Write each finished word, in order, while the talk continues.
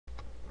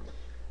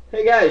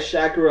Hey guys,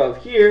 Shakarov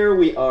here.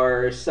 We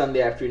are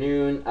Sunday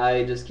afternoon.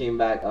 I just came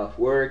back off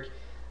work.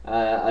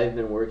 I've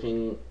been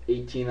working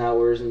 18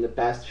 hours in the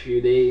past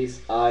few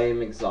days. I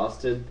am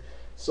exhausted.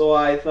 So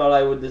I thought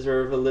I would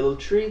deserve a little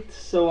treat.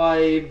 So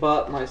I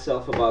bought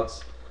myself a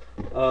box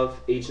of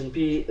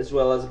H&P as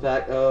well as a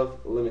pack of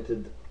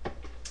limited.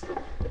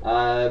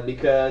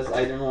 Because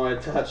I didn't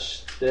want to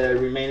touch the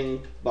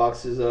remaining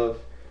boxes of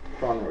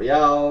Crown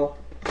Royale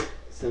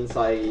since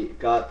I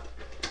got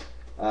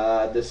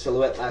the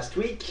silhouette last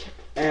week,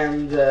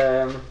 and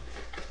I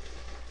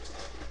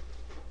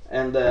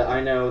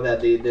know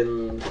that they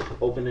didn't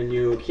open a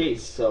new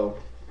case, so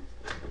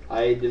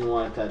I didn't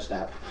want to touch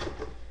that.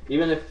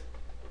 Even if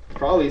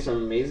probably some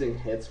amazing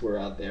hits were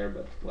out there,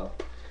 but well.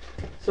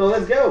 So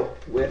let's go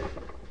with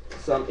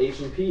some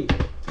H&P.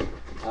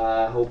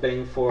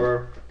 Hoping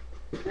for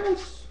good,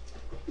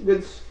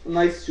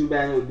 nice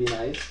Subban would be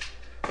nice.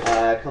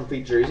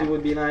 Complete jersey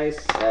would be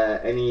nice.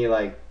 Any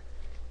like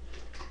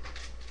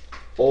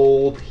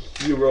old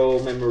hero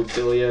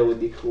memorabilia would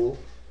be cool.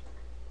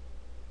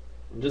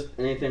 Just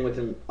anything with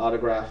an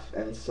autograph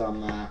and some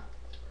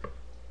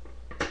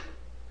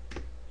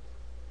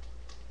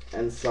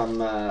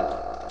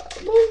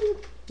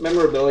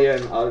memorabilia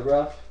and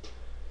autograph.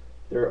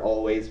 They're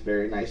always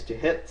very nice to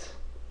hit.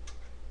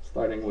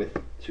 Starting with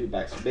 2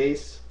 backs of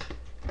base.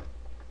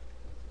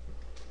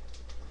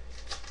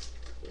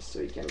 Just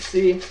so you can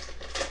see.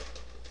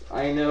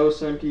 I know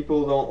some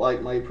people don't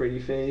like my pretty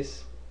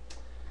face,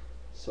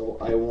 so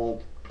I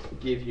won't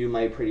give you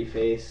my pretty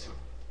face.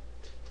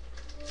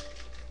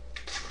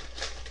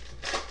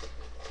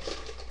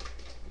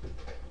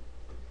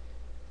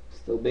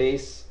 Still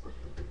base.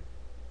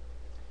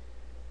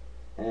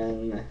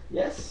 And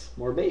yes,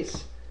 more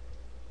base.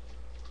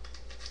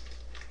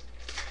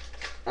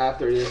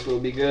 After this we'll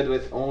be good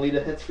with only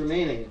the hits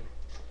remaining.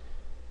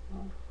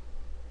 I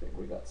think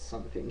we got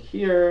something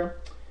here.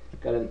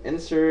 Got an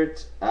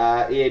insert.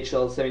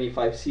 AHL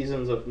 75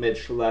 seasons of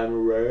Mitch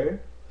Lamoureux.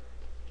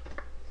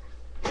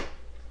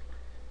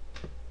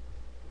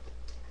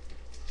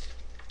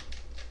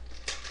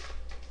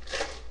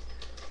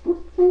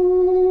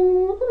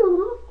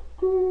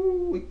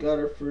 We got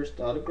our first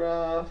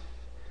autograph.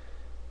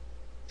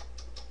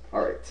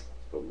 Alright,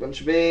 a bunch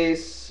of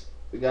base.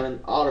 We got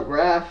an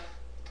autograph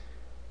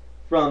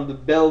from the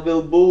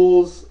Belleville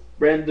Bulls,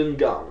 Brendan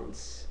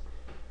Gaunce.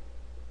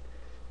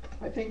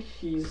 I think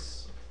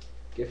he's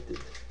gifted.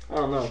 I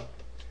don't know.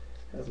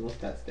 Has no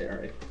stats there,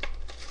 right?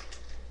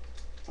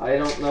 I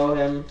don't know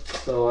him,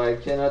 so I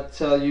cannot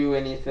tell you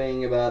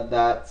anything about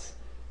that.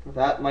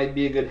 That might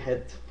be a good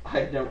hit.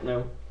 I don't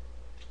know.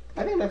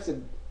 I think that's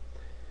the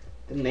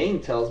name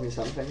tells me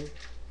something.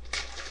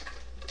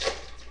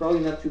 It's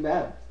probably not too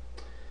bad.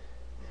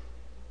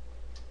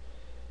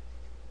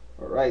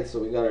 Alright, so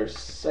we got our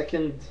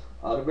second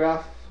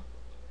autograph.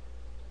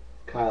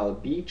 Kyle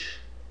Beach.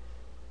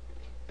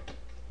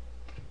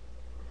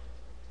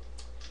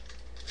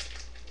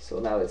 So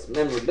now it's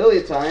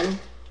memorabilia time.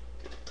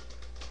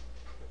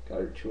 Got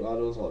our 2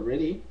 autos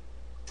already.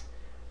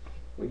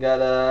 We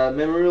got a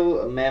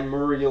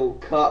Memorial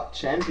Cup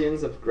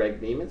champions of Greg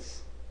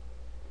Bemis.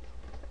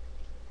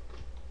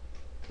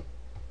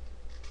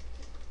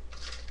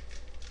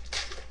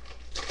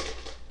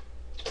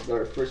 Got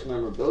our first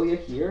memorabilia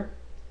here.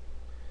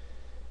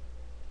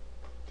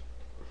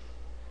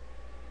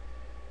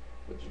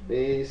 Which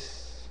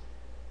base?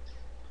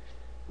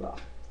 Well,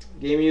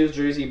 game used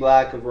jersey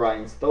black of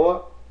Ryan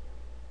Stoa.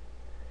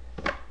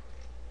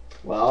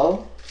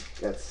 Well,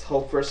 let's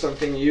hope for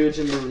something huge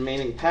in the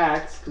remaining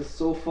packs, because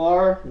so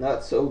far,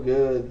 not so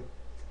good.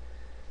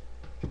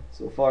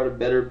 So far, the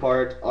better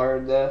part are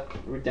the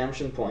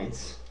redemption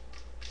points.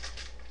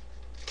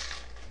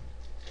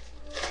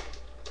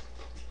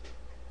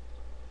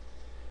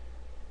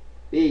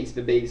 Base,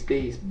 base,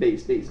 base,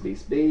 base, base,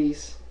 base,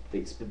 base.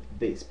 Base,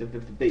 base, base,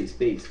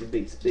 base,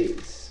 base,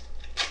 base.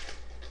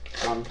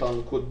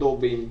 Anton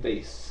Khudobin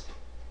base.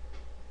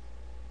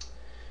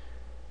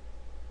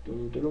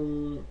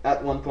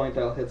 At one point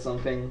I'll hit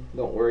something.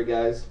 Don't worry,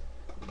 guys.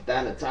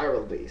 Dan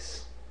Tyrell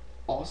base.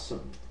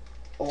 Awesome.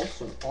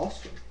 Awesome,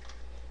 awesome.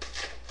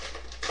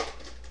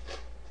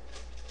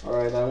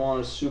 Alright, I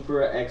want a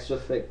super extra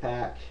thick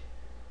pack.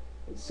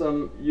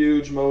 Some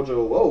huge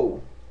mojo.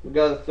 Whoa. We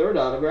got a third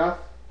autograph.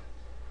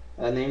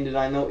 A name that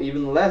I know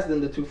even less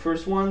than the 2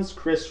 first ones.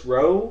 Chris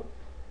Rowe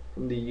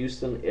from the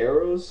Houston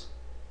Aeros.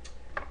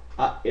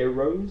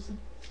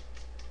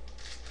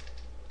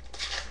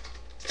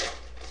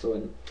 So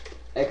an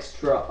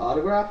extra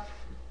autograph.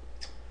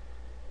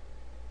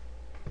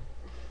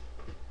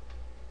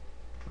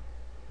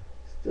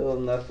 Still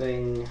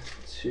nothing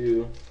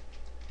to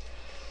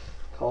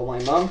call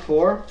my mom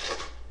for.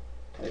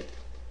 Okay.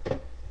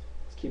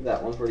 Let's keep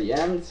that one for the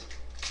end.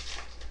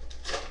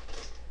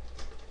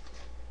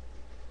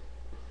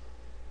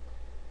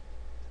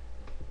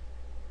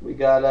 We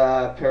got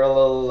a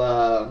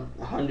parallel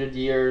 100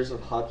 years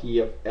of hockey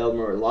of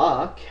Elmer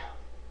Locke.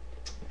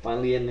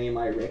 Finally a name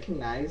I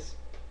recognize.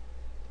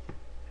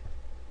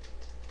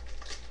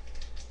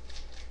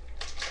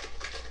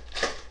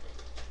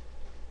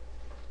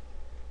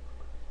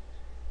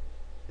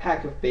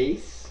 pack of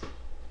base.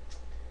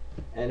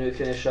 And we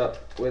finish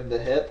up with the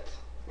hit.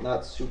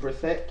 Not super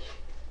thick.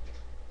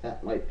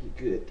 That might be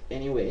good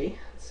anyway.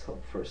 Let's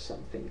hope for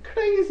something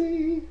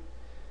crazy.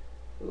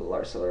 A little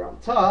Arcelor on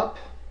top.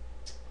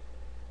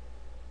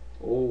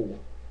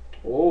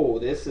 Oh,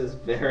 this is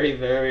very,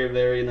 very,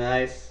 very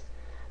nice.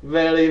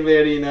 Very,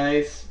 very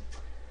nice.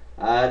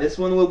 This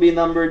one will be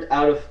numbered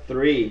out of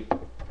 3.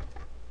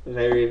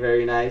 Very,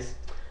 very nice.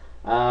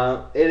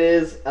 It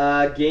is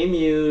a game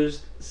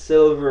used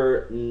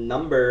silver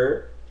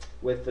number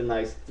with a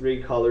nice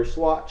 3-color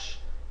swatch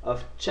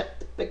of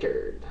Chet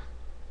Pickard.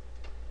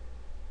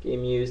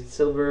 Game used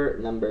silver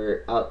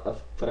number out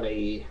of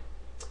 3.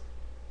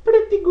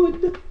 Pretty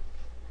good.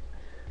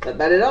 Not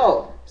bad at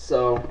all.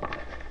 So,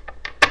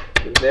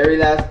 the very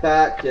last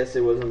pack. Yes,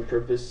 it was on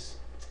purpose.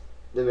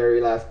 The very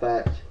last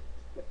pack.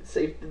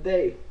 Saved the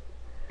day.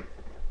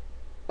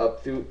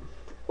 Up to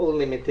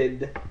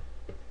limited.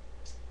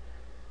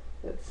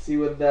 Let's see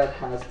what that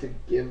has to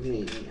give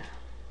me.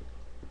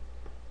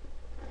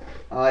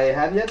 I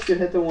have yet to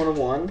hit the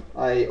 101.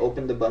 I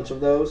opened a bunch of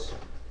those.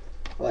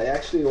 Well, I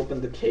actually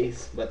opened the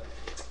case, but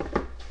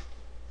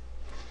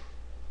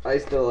I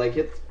still like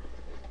it.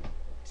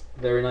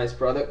 Very nice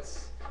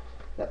products.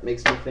 That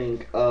makes me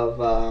think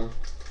of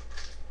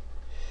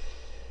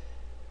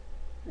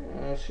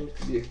seems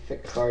to be a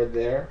thick card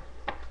there.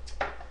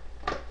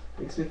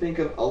 Makes me think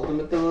of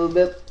Ultimate a little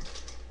bit.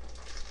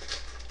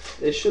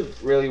 They should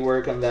really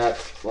work on that,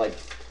 like,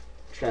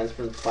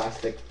 transparent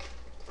plastic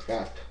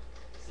crap.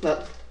 It's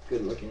not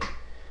good looking.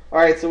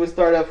 Alright, so we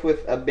start off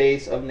with a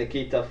base of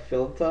Nikita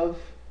Filatov.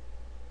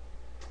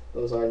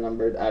 Those are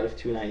numbered out of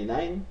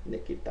 299.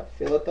 Nikita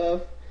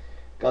Filatov.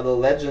 Got a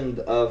legend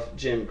of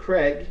Jim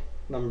Craig,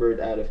 numbered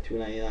out of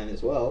 299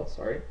 as well,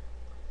 sorry.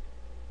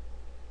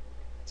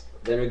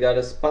 Then we got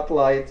a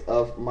spotlight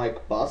of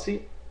Mike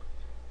Bossy,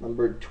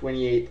 numbered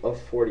 28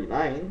 of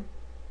 49.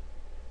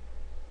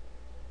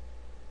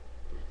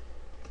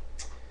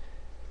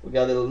 We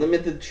got a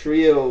limited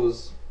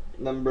trios,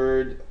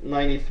 numbered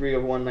 93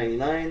 of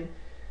 199.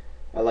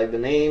 I like the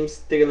names: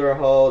 Taylor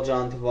Hall,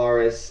 John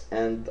Tavares,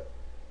 and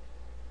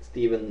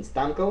Steven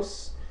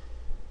Stamkos.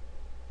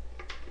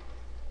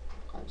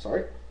 I'm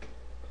sorry.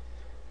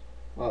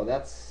 Wow,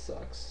 that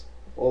sucks.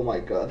 Oh my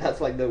god,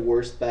 that's like the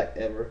worst pack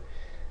ever.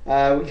 We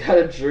got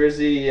a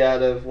jersey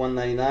out of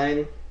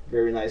 199.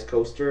 Very nice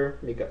coaster.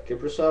 Mika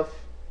Kiprasov.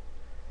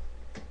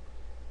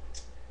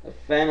 A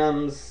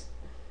Phantoms.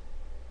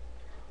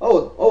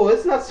 Oh,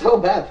 it's not so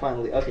bad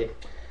finally. Okay.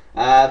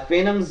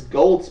 Phantoms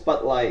Gold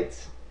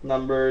Spotlight.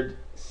 Numbered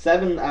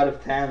 7 out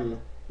of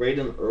 10.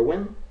 Braden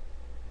Irwin.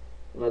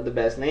 Not the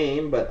best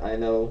name, but I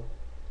know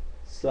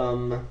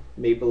some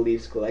Maple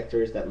Leafs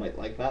collectors that might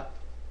like that.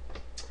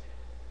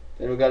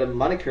 Then we got a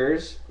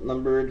Monikers.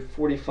 Numbered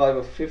 45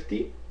 of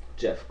 50.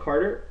 Jeff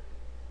Carter.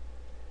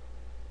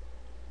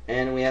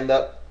 And we end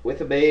up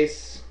with a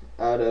base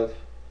out of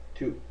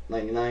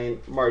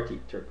 299,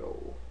 Marty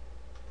Turco.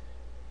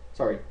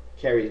 Sorry,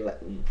 Kerry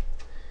Letton.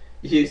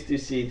 You used to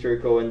see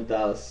Turco in the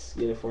Dallas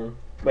uniform,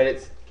 but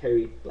it's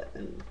Kerry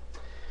Letton.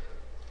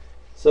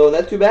 So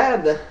not too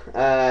bad.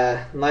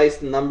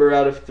 Nice number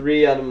out of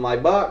 3 out of my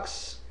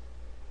box.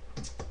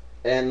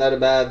 And not a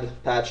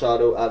bad patch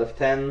auto out of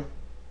 10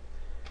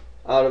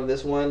 out of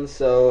this one.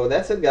 So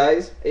that's it,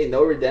 guys. Hey,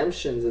 no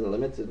redemptions in the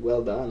limited.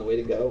 Well done. Way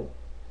to go.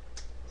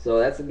 So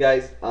that's it,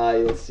 guys.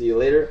 I'll see you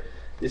later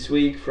this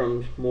week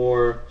from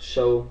more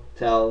show,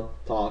 tell,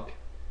 talk,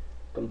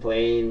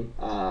 complain,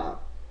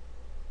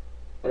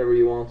 whatever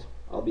you want.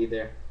 I'll be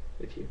there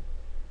with you.